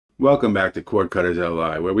Welcome back to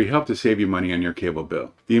CordcuttersLI, where we help to save you money on your cable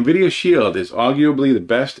bill. The nVidia Shield is arguably the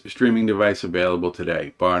best streaming device available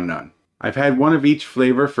today, bar none. I've had one of each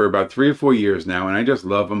flavor for about 3 or 4 years now, and I just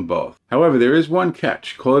love them both. However, there is one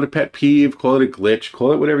catch. Call it a pet peeve, call it a glitch,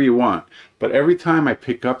 call it whatever you want. But every time I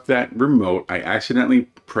pick up that remote, I accidentally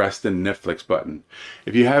press the Netflix button.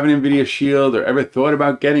 If you have an nVidia Shield or ever thought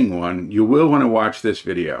about getting one, you will want to watch this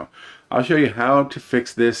video. I'll show you how to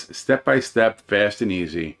fix this step by step, fast and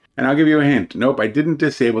easy. And I'll give you a hint. Nope, I didn't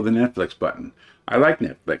disable the Netflix button. I like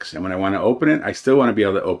Netflix, and when I want to open it, I still want to be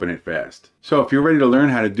able to open it fast. So if you're ready to learn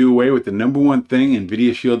how to do away with the #1 thing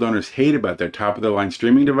nVidia Shield owners hate about their top-of-the-line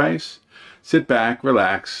streaming device, sit back,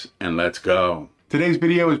 relax, and let's go. Today's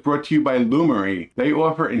video is brought to you by Lumery. They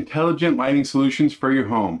offer intelligent lighting solutions for your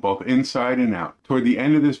home, both inside and out. Toward the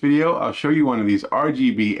end of this video, I'll show you one of these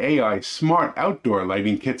RGB AI smart outdoor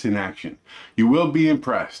lighting kits in action. You will be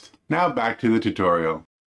impressed. Now back to the tutorial.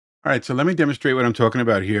 All right, so let me demonstrate what I'm talking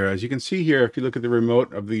about here. As you can see here, if you look at the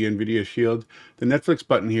remote of the nVidia Shield, the Netflix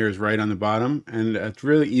button here is right on the bottom, and it's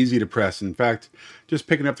really easy to press. In fact, just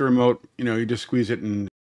picking up the remote, you just squeeze it, and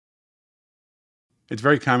it's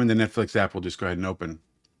very common the Netflix app will just go ahead and open.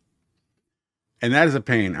 And that is a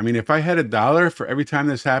pain. I mean, if I had $1 for every time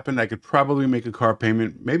this happened, I could probably make a car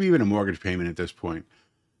payment, maybe even a mortgage payment at this point.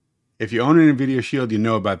 If you own an nVidia Shield, you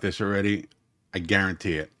know about this already. I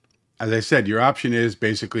guarantee it. As I said, your option is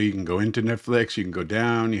basically you can go into Netflix, you can go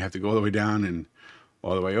down, you have to go all the way down and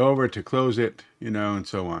all the way over to close it, and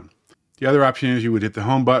so on. The other option is you would hit the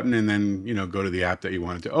home button and then, go to the app that you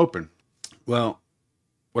wanted to open. Well,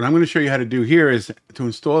 what I'm going to show you how to do here is to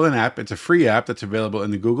install an app. It's a free app that's available in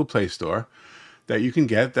the Google Play Store that you can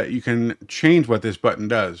get, that you can change what this button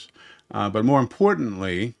does. But more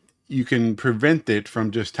importantly, you can prevent it from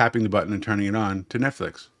just tapping the button and turning it on to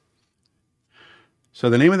Netflix. So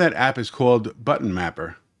the name of that app is called Button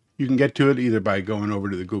Mapper. You can get to it either by going over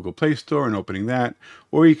to the Google Play Store and opening that,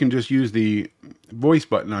 or you can just use the voice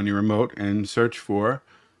button on your remote and search for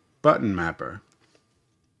Button Mapper.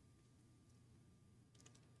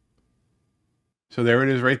 So there it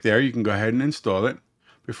is right there. You can go ahead and install it.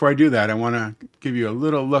 Before I do that, I want to give you a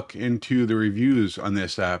little look into the reviews on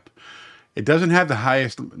this app. It doesn't have the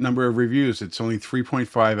highest number of reviews. It's only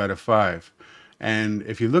 3.5 out of 5. And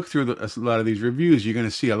if you look through a lot of these reviews, you're going to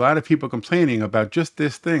see a lot of people complaining about just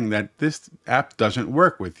this thing, that this app doesn't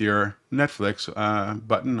work with your Netflix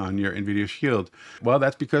button on your nVidia Shield. Well,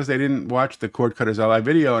 that's because they didn't watch the CordcuttersLI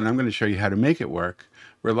video, and I'm going to show you how to make it work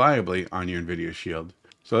reliably on your nVidia Shield.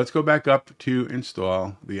 So let's go back up to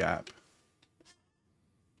install the app.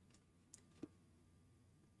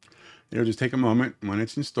 It'll just take a moment. When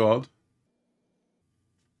it's installed,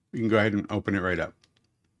 you can go ahead and open it right up.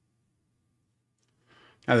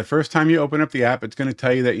 Now, the first time you open up the app, it's going to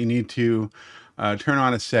tell you that you need to turn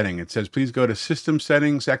on a setting. It says, please go to System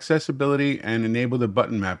Settings, Accessibility, and enable the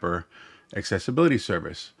Button Mapper accessibility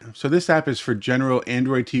service. So this app is for general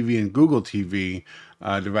Android TV and Google TV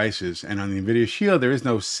devices. And on the nVidia Shield, there is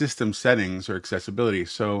no system settings or accessibility.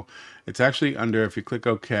 So it's actually under, if you click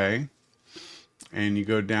OK, and you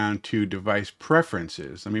go down to Device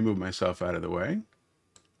Preferences. Let me move myself out of the way.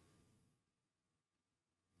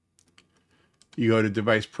 You go to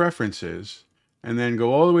Device Preferences, and then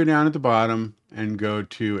go all the way down at the bottom and go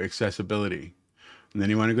to Accessibility. And then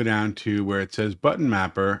you want to go down to where it says Button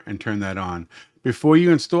Mapper and turn that on. Before you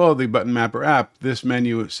install the Button Mapper app, this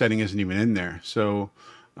menu setting isn't even in there. So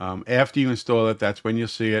after you install it, that's when you'll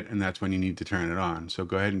see it, and that's when you need to turn it on. So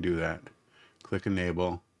go ahead and do that. Click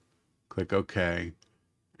Enable, click OK,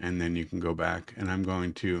 and then you can go back. And I'm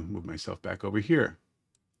going to move myself back over here.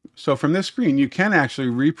 So from this screen, you can actually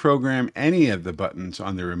reprogram any of the buttons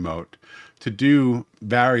on the remote to do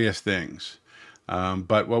various things.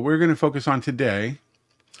 But what we're going to focus on today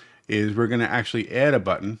is we're going to actually add a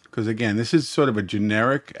button, because again, this is sort of a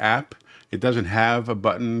generic app. It doesn't have a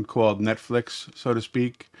button called Netflix, so to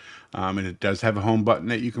speak. And it does have a home button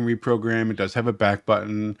that you can reprogram. It does have a back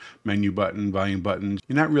button, menu button, volume buttons.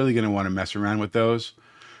 You're not really going to want to mess around with those.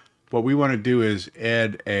 What we want to do is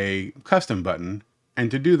add a custom button. And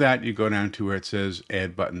to do that, you go down to where it says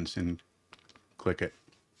Add Buttons and click it.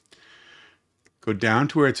 Go down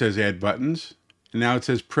to where it says Add Buttons. And now it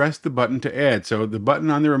says press the button to add. So the button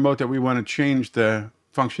on the remote that we want to change the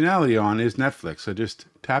functionality on is Netflix. So just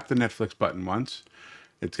tap the Netflix button once.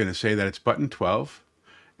 It's going to say that it's button 12.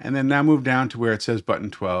 And then now move down to where it says button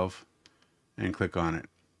 12 and click on it.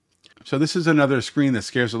 So this is another screen that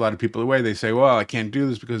scares a lot of people away. They say, well, I can't do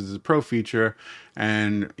this because it's a pro feature.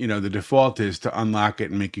 And, you know, the default is to unlock it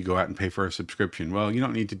and make you go out and pay for a subscription. Well, you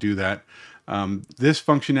don't need to do that. This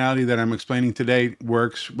functionality that I'm explaining today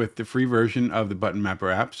works with the free version of the Button Mapper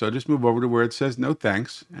app. So just move over to where it says no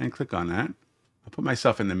thanks and click on that. I'll put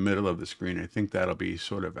myself in the middle of the screen. I think that'll be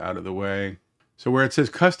sort of out of the way. So where it says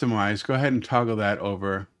customize, go ahead and toggle that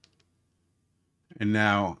over. And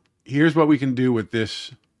now here's what we can do with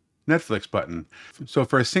this Netflix button. So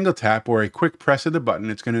for a single tap or a quick press of the button,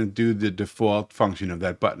 it's going to do the default function of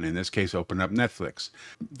that button. In this case, open up Netflix.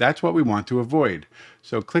 That's what we want to avoid.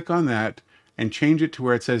 So click on that and change it to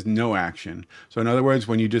where it says no action. So in other words,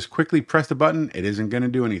 when you just quickly press the button, it isn't going to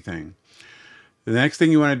do anything. The next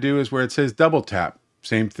thing you want to do is where it says double tap.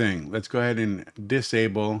 Same thing. Let's go ahead and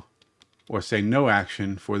disable or say no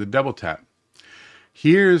action for the double tap.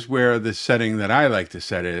 Here's where the setting that I like to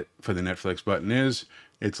set it for the Netflix button is.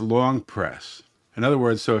 It's long press. In other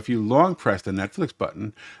words, so if you long press the Netflix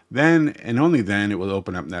button, then and only then it will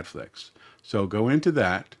open up Netflix. So go into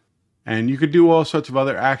that, and you could do all sorts of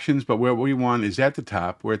other actions, but what we want is at the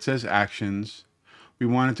top where it says actions. We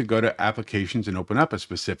want it to go to applications and open up a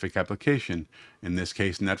specific application, in this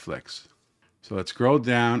case Netflix. So let's scroll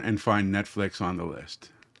down and find Netflix on the list.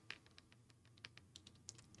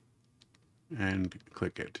 And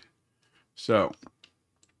click it. So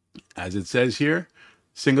as it says here,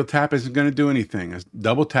 single tap isn't going to do anything. A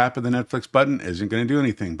double tap of the Netflix button isn't going to do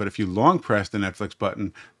anything. But if you long press the Netflix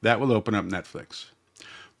button, that will open up Netflix.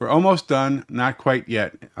 We're almost done. Not quite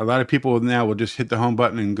yet. A lot of people now will just hit the home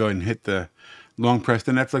button and go and hit the long press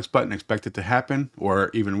the Netflix button, expect it to happen. Or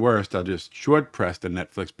even worse, they'll just short press the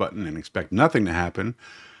Netflix button and expect nothing to happen.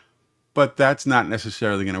 But that's not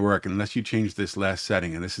necessarily going to work unless you change this last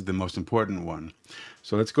setting. And this is the most important one.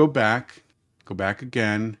 So let's go back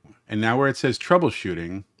again. And now where it says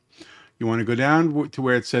troubleshooting, you want to go down to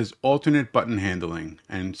where it says alternate button handling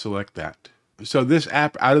and select that. So this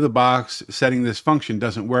app out of the box setting this function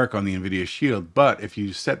doesn't work on the nVidia Shield. But if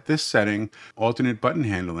you set this setting, alternate button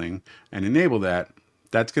handling, and enable that,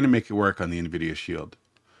 that's going to make it work on the nVidia Shield.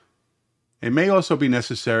 It may also be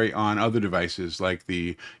necessary on other devices like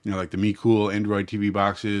the, like the MeCool Android TV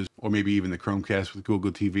boxes, or maybe even the Chromecast with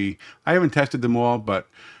Google TV. I haven't tested them all, but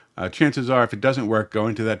chances are if it doesn't work, go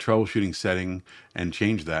into that troubleshooting setting and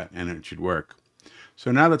change that, and it should work.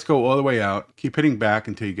 So now let's go all the way out. Keep hitting back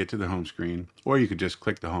until you get to the home screen, or you could just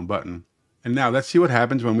click the home button. And now let's see what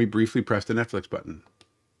happens when we briefly press the Netflix button.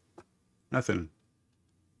 Nothing.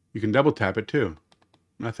 You can double tap it too.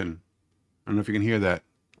 Nothing. I don't know if you can hear that.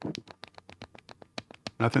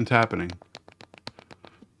 Nothing's happening.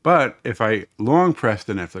 But if I long press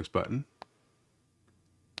the Netflix button,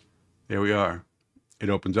 there we are. It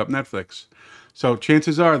opens up Netflix. So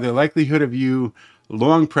chances are the likelihood of you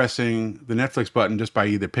long pressing the Netflix button just by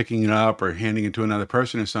either picking it up or handing it to another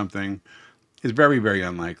person or something is very, very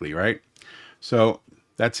unlikely, right? So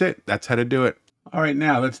that's it. That's how to do it. All right,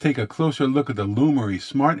 now let's take a closer look at the Lumery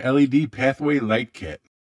Smart LED Pathway Light Kit.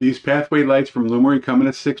 These pathway lights from Lumery come in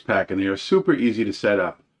a 6-pack, and they are super easy to set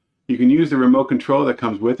up. You can use the remote control that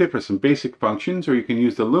comes with it for some basic functions, or you can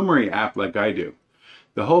use the Lumery app like I do.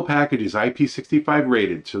 The whole package is IP65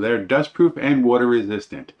 rated, so they're dustproof and water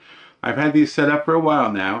resistant. I've had these set up for a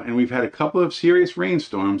while now, and we've had a couple of serious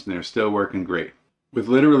rainstorms, and they're still working great. With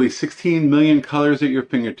literally 16 million colors at your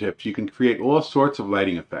fingertips, you can create all sorts of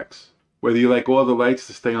lighting effects. Whether you like all the lights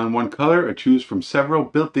to stay on one color or choose from several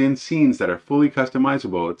built-in scenes that are fully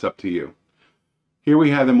customizable, it's up to you. Here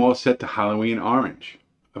we have them all set to Halloween orange.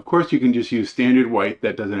 Of course, you can just use standard white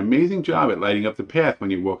that does an amazing job at lighting up the path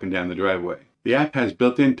when you're walking down the driveway. The app has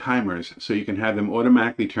built-in timers, so you can have them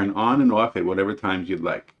automatically turn on and off at whatever times you'd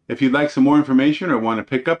like. If you'd like some more information or want to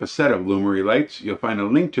pick up a set of Lumery lights, you'll find a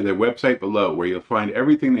link to their website below where you'll find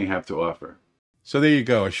everything they have to offer. So there you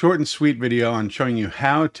go, a short and sweet video on showing you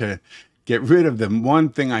how to get rid of the one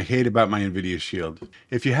thing I hate about my nVidia Shield.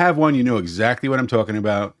 If you have one, you know exactly what I'm talking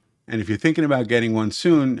about. And if you're thinking about getting one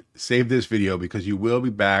soon, save this video because you will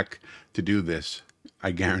be back to do this.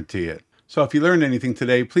 I guarantee it. So if you learned anything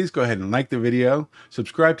today, please go ahead and like the video,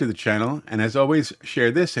 subscribe to the channel, and as always, share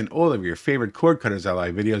this and all of your favorite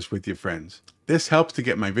CordcuttersLI videos with your friends. This helps to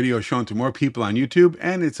get my videos shown to more people on YouTube,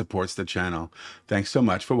 and it supports the channel. Thanks so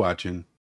much for watching.